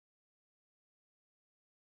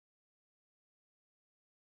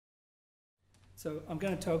So I'm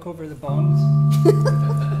going to talk over the bones.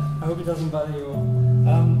 I hope it doesn't bother you all.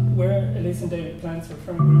 We're Elise and David Plants. We're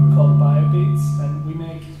from a group called BioBeats, and we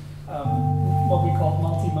make what we call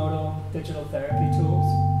multimodal digital therapy tools.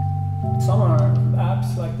 Some are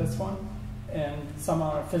apps like this one, and some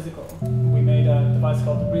are physical. We made a device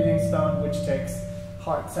called the Breathing Stone, which takes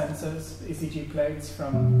heart sensors, ECG plates,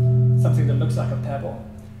 from something that looks like a pebble,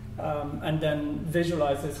 and then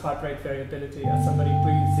visualizes heart rate variability as somebody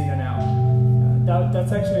breathes in and out.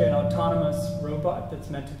 That's actually an autonomous robot that's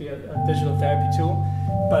meant to be a digital therapy tool.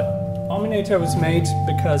 But Ominator was made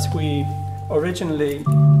because we originally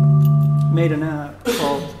made an app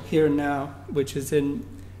called Here and Now, which is in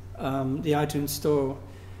the iTunes store,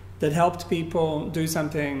 that helped people do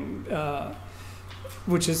something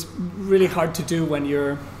which is really hard to do when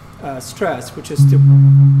you're stressed, which is to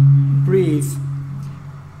breathe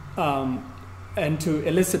and to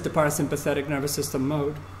elicit the parasympathetic nervous system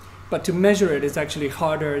mode. But to measure it is actually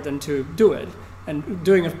harder than to do it. And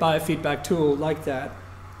doing a biofeedback tool like that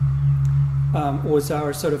was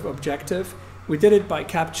our sort of objective. We did it by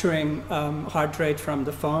capturing heart rate from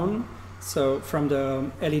the phone, so from the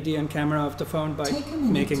LED and camera of the phone, by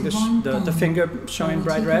making the finger showing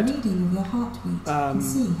bright red. Take a reading of your heartbeat and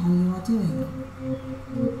see how you are doing.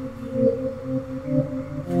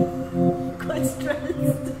 Quite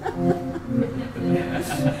stressed.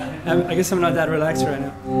 I guess I'm not that relaxed right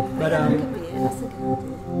now. But That's a good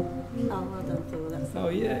idea. Oh, well done, Phil. That's oh,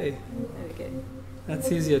 yay. There we go.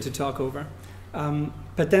 That's easier to talk over.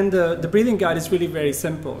 But then the breathing guide is really very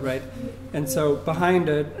simple, right? And so behind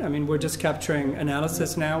it, I mean, we're just capturing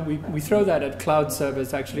analysis now. We throw that at cloud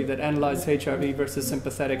servers, actually, that analyze HRV versus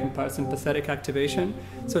sympathetic and parasympathetic activation,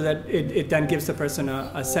 so that it then gives the person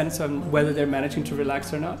a sense of whether they're managing to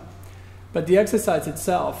relax or not. But the exercise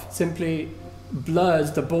itself simply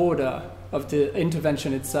blurs the border of the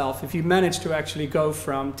intervention itself. If you manage to actually go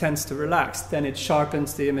from tense to relaxed, then it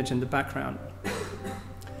sharpens the image in the background.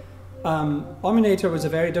 Ominator was a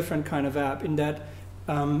very different kind of app in that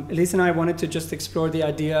Elise and I wanted to just explore the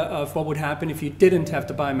idea of what would happen if you didn't have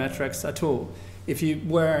the biometrics at all. If you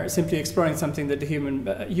were simply exploring something that the human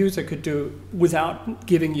user could do without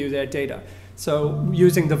giving you their data. So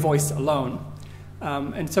using the voice alone.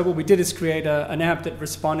 And so what we did is create an app that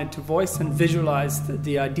responded to voice and visualized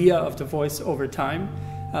the idea of the voice over time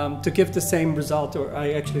to give the same result, or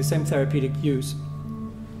actually same therapeutic use.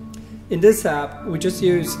 In this app, we just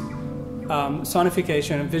use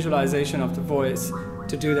sonification and visualization of the voice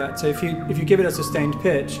to do that. So if you give it a sustained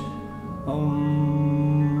pitch,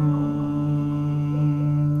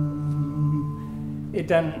 it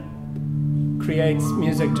then creates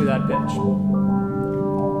music to that pitch.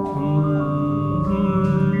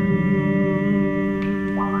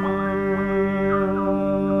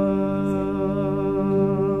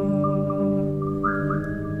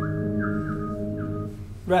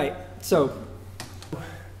 Right, so.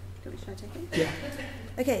 Should I take it? Yeah.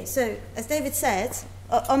 Okay, so as David said,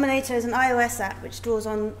 Ominator is an iOS app which draws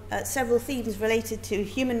on several themes related to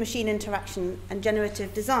human-machine interaction and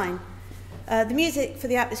generative design. The music for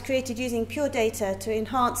the app is created using pure data to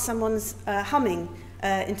enhance someone's humming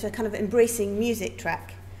into a kind of embracing music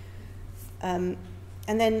track. And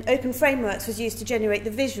then Open Frameworks was used to generate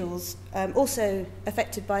the visuals, also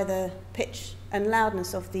affected by the pitch and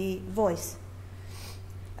loudness of the voice.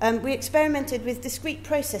 We experimented with discrete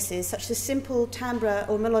processes such as simple timbre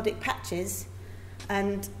or melodic patches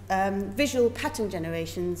and visual pattern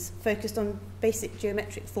generations focused on basic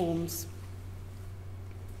geometric forms.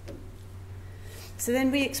 So then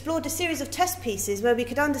we explored a series of test pieces where we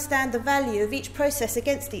could understand the value of each process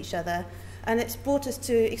against each other, and it's brought us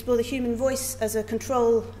to explore the human voice as a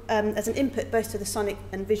control, as an input both to the sonic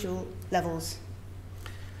and visual levels.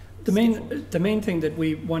 The main thing that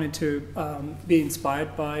we wanted to be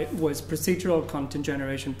inspired by was procedural content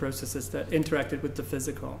generation processes that interacted with the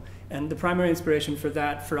physical. And the primary inspiration for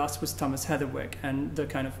that, for us, was Thomas Heatherwick and the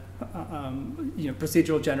kind of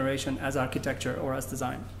procedural generation as architecture or as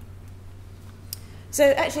design.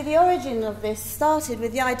 So actually the origin of this started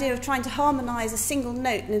with the idea of trying to harmonize a single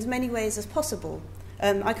note in as many ways as possible.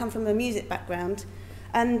 I come from a music background,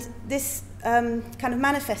 and this kind of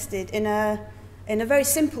manifested in a very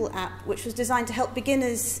simple app which was designed to help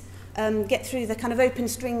beginners get through the kind of open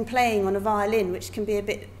string playing on a violin, which can be a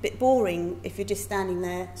bit boring if you're just standing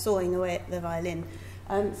there sawing away at the violin.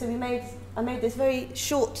 So I made this very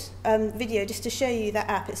short video just to show you that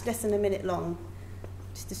app. It's less than a minute long,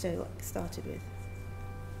 just to show you what it started with.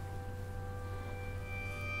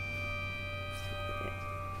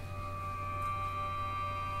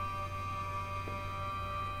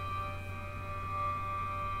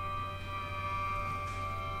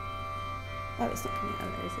 Oh, it's not coming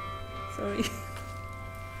out there, is it? Sorry.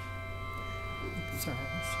 Sorry,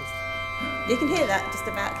 it's just... You can hear that just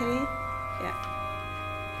about, can you? Yeah.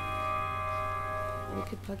 We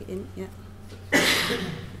could plug it in, yeah.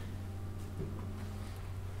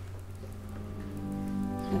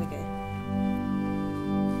 There we go.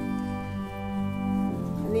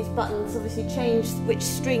 And these buttons obviously change which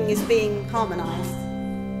string is being harmonised.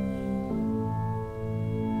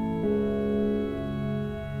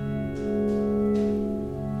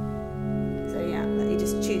 So yeah, you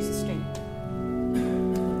just choose a string.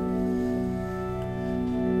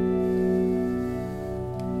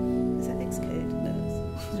 Is that Xcode? No,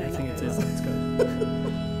 I think it is Xcode.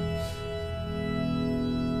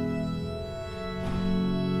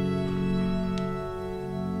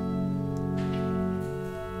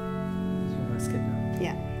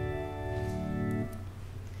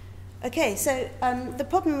 Okay, so the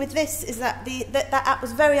problem with this is that that app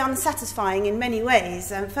was very unsatisfying in many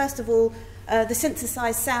ways. First of all, the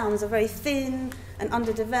synthesized sounds are very thin and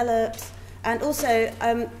underdeveloped, and also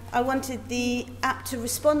I wanted the app to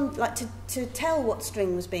respond, like to tell what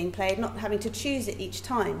string was being played, not having to choose it each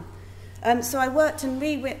time. So I worked and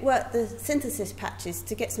reworked the synthesis patches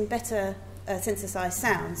to get some better synthesized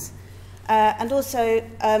sounds, and also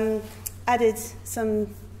added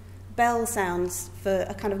some bell sounds for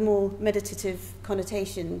a kind of more meditative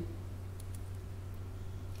connotation.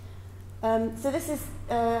 So this is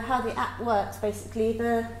how the app works, basically.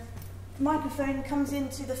 The microphone comes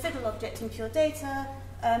into the fiddle object in Pure Data,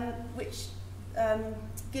 which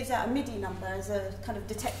gives out a MIDI number as a kind of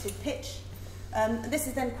detected pitch. This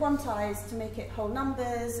is then quantized to make it whole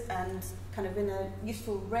numbers and kind of in a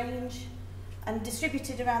useful range, and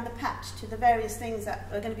distributed around the patch to the various things that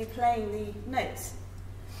are going to be playing the notes.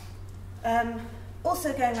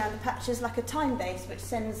 Also going around the patch is like a time base, which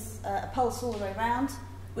sends a pulse all the way around,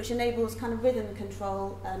 which enables kind of rhythm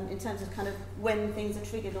control in terms of kind of when things are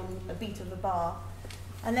triggered on a beat of a bar.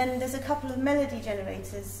 And then there's a couple of melody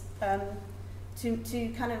generators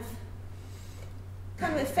to kind of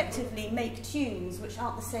effectively make tunes which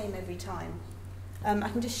aren't the same every time. I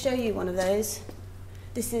can just show you one of those.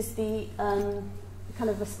 This is the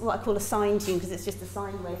kind of what I call a sine tune, because it's just a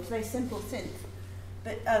sine wave. It's a very simple synth.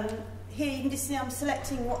 But here you can just see I'm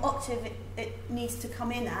selecting what octave it needs to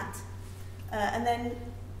come in at, and then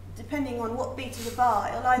depending on what beat of the bar,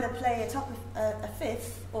 it'll either play a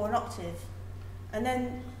fifth or an octave. And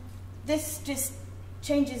then this just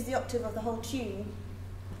changes the octave of the whole tune,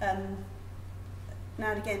 now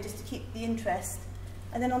and again, just to keep the interest.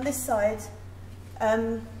 And then on this side,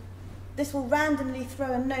 this will randomly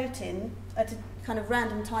throw a note in at a kind of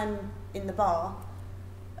random time in the bar,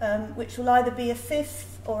 which will either be a fifth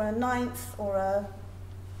or a ninth or a,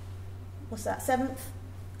 what's that, seventh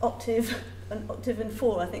octave, an octave and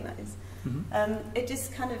four, I think that is. Mm-hmm. It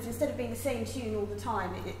just kind of, instead of being the same tune all the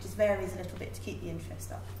time, it just varies a little bit to keep the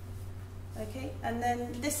interest up. Okay, and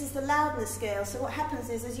then this is the loudness scale. So what happens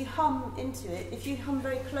is, as you hum into it, if you hum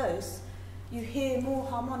very close, you hear more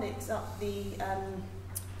harmonics up the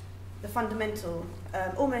fundamental.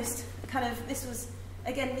 Almost kind of, this was,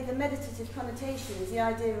 again, with the meditative connotations, the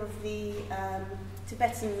idea of the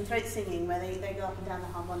Tibetan throat singing, where they go up and down the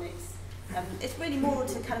harmonics. It's really more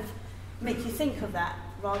to kind of make you think of that,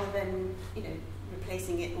 rather than, you know,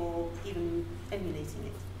 replacing it or even emulating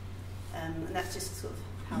it. And that's just sort of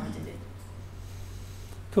how I did it.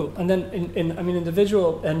 Cool. And then in the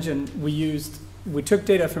visual engine, we took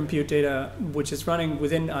data from Pure Data, which is running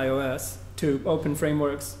within iOS, to open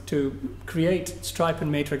frameworks to create stripe and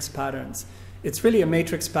matrix patterns. It's really a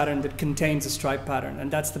matrix pattern that contains a stripe pattern, and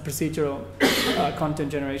that's the procedural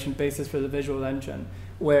content generation basis for the visual engine,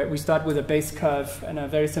 where we start with a base curve and a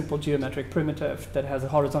very simple geometric primitive that has a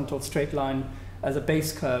horizontal straight line as a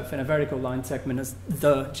base curve and a vertical line segment as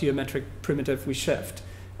the geometric primitive we shift.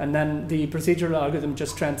 And then the procedural algorithm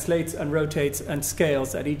just translates and rotates and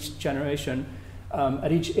scales at each generation,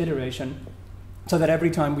 at each iteration, so that every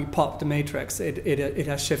time we pop the matrix, it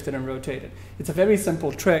has shifted and rotated. It's a very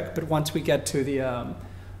simple trick, but once we get to the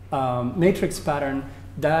matrix pattern,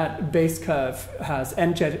 that base curve has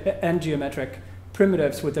n geometric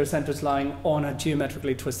primitives with their centers lying on a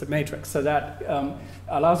geometrically twisted matrix. So that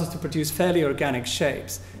allows us to produce fairly organic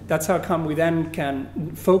shapes. That's how come we then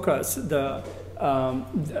can focus the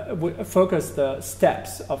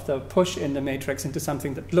steps of the push in the matrix into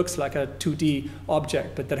something that looks like a 2D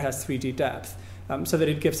object, but that has 3D depth, so that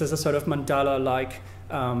it gives us a sort of mandala-like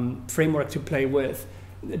framework to play with.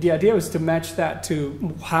 The idea was to match that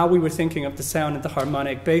to how we were thinking of the sound at the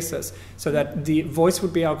harmonic basis, so that the voice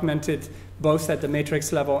would be augmented both at the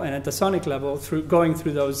matrix level and at the sonic level, going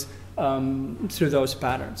through those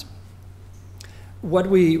patterns. what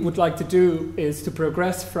we would like to do is to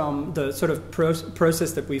progress from the sort of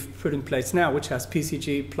process that we've put in place now, which has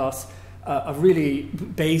PCG plus a really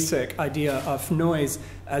basic idea of noise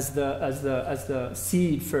as the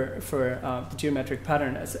seed for the geometric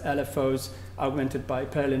pattern, as LFOs augmented by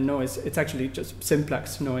parallel noise. It's actually just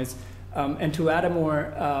simplex noise. And to add a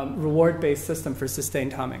more reward-based system for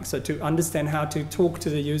sustained humming. So to understand how to talk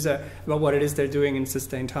to the user about what it is they're doing in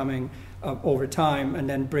sustained humming over time, and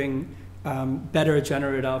then bring better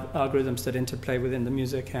generative algorithms that interplay within the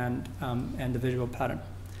music and the visual pattern.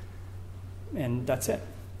 And that's it.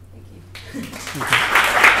 Thank you. Thank you.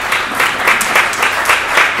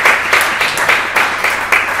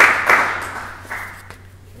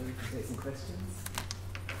 We can take some questions.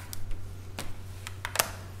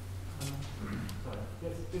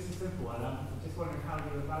 This is simple. I'm just wondering how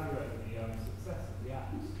you evaluate the success of the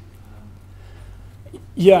apps.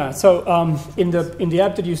 Yeah, so in the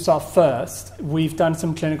app that you saw first, we've done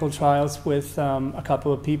some clinical trials with a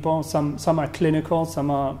couple of people. Some are clinical,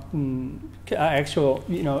 some are actual,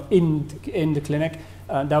 in the clinic.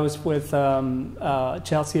 That was with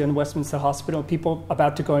Chelsea and Westminster Hospital. People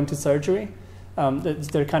about to go into surgery.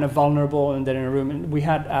 They're kind of vulnerable and they're in a room. And we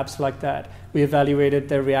had apps like that. We evaluated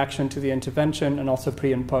their reaction to the intervention and also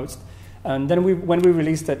pre and post. And then when we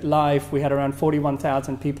released it live, we had around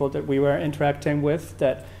 41,000 people that we were interacting with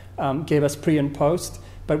that gave us pre and post.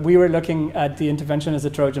 But we were looking at the intervention as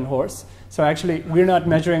a Trojan horse. So actually, we're not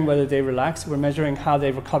measuring whether they relax. We're measuring how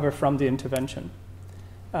they recover from the intervention.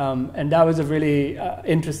 And that was a really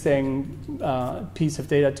interesting piece of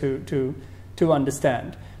data to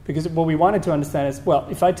understand. Because what we wanted to understand is, well,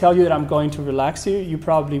 if I tell you that I'm going to relax you, you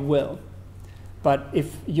probably will. But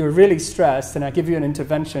if you're really stressed and I give you an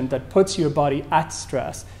intervention that puts your body at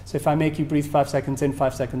stress, so if I make you breathe 5 seconds in,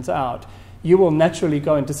 5 seconds out, you will naturally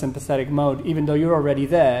go into sympathetic mode, even though you're already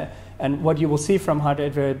there. And what you will see from heart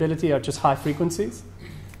rate variability are just high frequencies.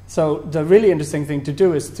 So the really interesting thing to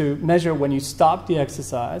do is to measure when you stop the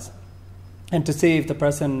exercise and to see if the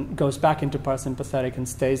person goes back into parasympathetic and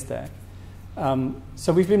stays there.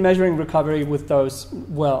 So we've been measuring recovery with those,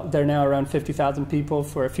 well, they're now around 50,000 people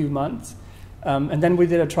for a few months. And then we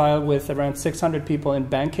did a trial with around 600 people in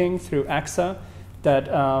banking through AXA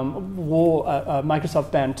that wore a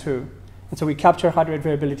Microsoft Band 2. And so we capture heart rate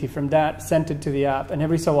variability from that, sent it to the app, and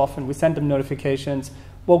every so often we sent them notifications,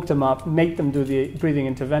 woke them up, made them do the breathing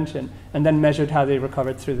intervention, and then measured how they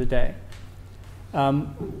recovered through the day.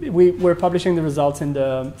 We're publishing the results in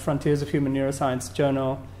the Frontiers of Human Neuroscience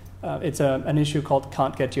journal. It's an issue called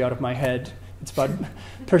Can't Get You Out of My Head. It's about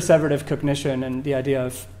perseverative cognition and the idea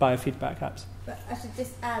of biofeedback apps. But I should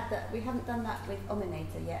just add that we haven't done that with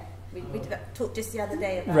Ominator yet. We talked just the other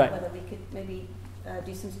day about whether we could maybe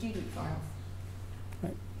do some student trials.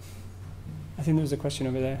 Right. I think there was a question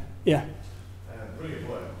over there. Yeah. Brilliant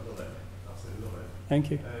work. Love it. Absolutely love it.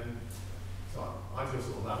 Thank you. So I do a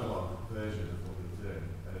sort of analog version of what you're doing,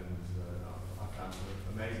 and I found some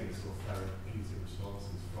amazing sort of therapeutic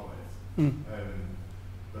responses from it.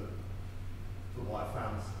 But what I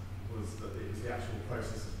found was that it was the actual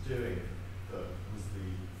process of doing that was the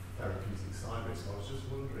therapeutic side of it. So I was just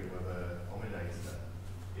wondering whether Ominator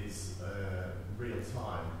is real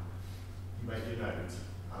time. You make your note,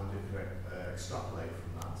 and you can extrapolate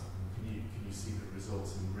from that. Can you see the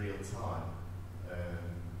results in real time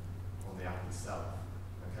on the app itself?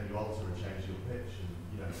 And can you alter and change your pitch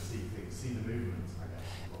and see the movements? I guess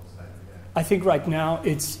is what I'm saying. Yeah. I think right now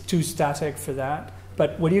it's too static for that.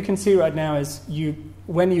 But what you can see right now is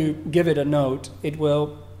when you give it a note, it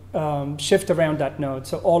will shift around that note.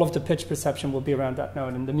 So all of the pitch perception will be around that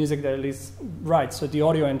note, and the music that Elise writes. So the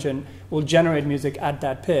audio engine will generate music at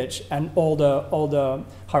that pitch, and all the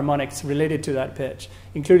harmonics related to that pitch,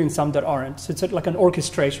 including some that aren't. So it's like an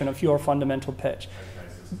orchestration of your fundamental pitch. Okay,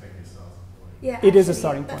 so it's taking a starting point. Yeah, it is a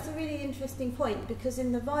starting point. That's a really interesting point, because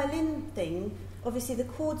in the violin thing, obviously the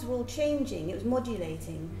chords were all changing, it was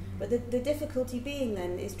modulating, but the difficulty being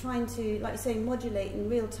then is trying to, like you say, modulate in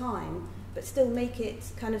real time, but still make it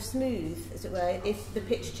kind of smooth, as it were, if the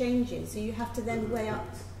pitch changes. So you have to then weigh up.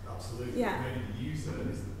 Absolutely. Yeah. Maybe the user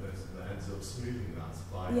is the person that ends up smoothing that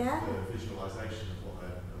by the visualization of what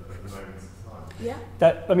they're at the moment in time.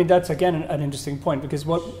 Yeah. That's again an interesting point, because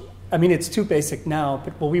it's too basic now,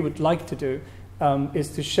 but what we would like to do is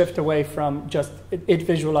to shift away from just it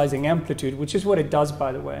visualizing amplitude, which is what it does,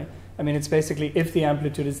 by the way. It's basically, if the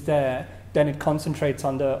amplitude is there, then it concentrates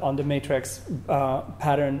on the matrix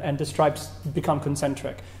pattern, and the stripes become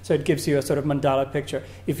concentric. So it gives you a sort of mandala picture.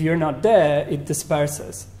 If you're not there, it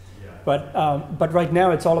disperses. Yeah. But right now,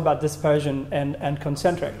 it's all about dispersion and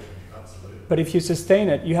concentric. Absolutely. But if you sustain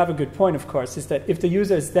it, you have a good point, of course, is that if the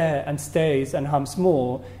user is there and stays and hums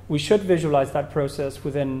more, we should visualize that process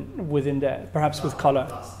within there, perhaps with color.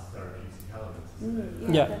 That's the therapeutic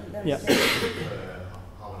element. Yeah.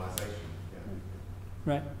 Harmonization.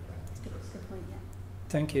 Right. That's a good point, yeah.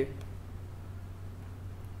 Thank you.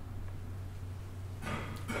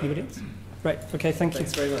 Anybody else? Right. Okay. Thank you.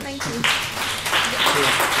 Thanks very much. Thank you.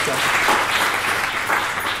 Yeah.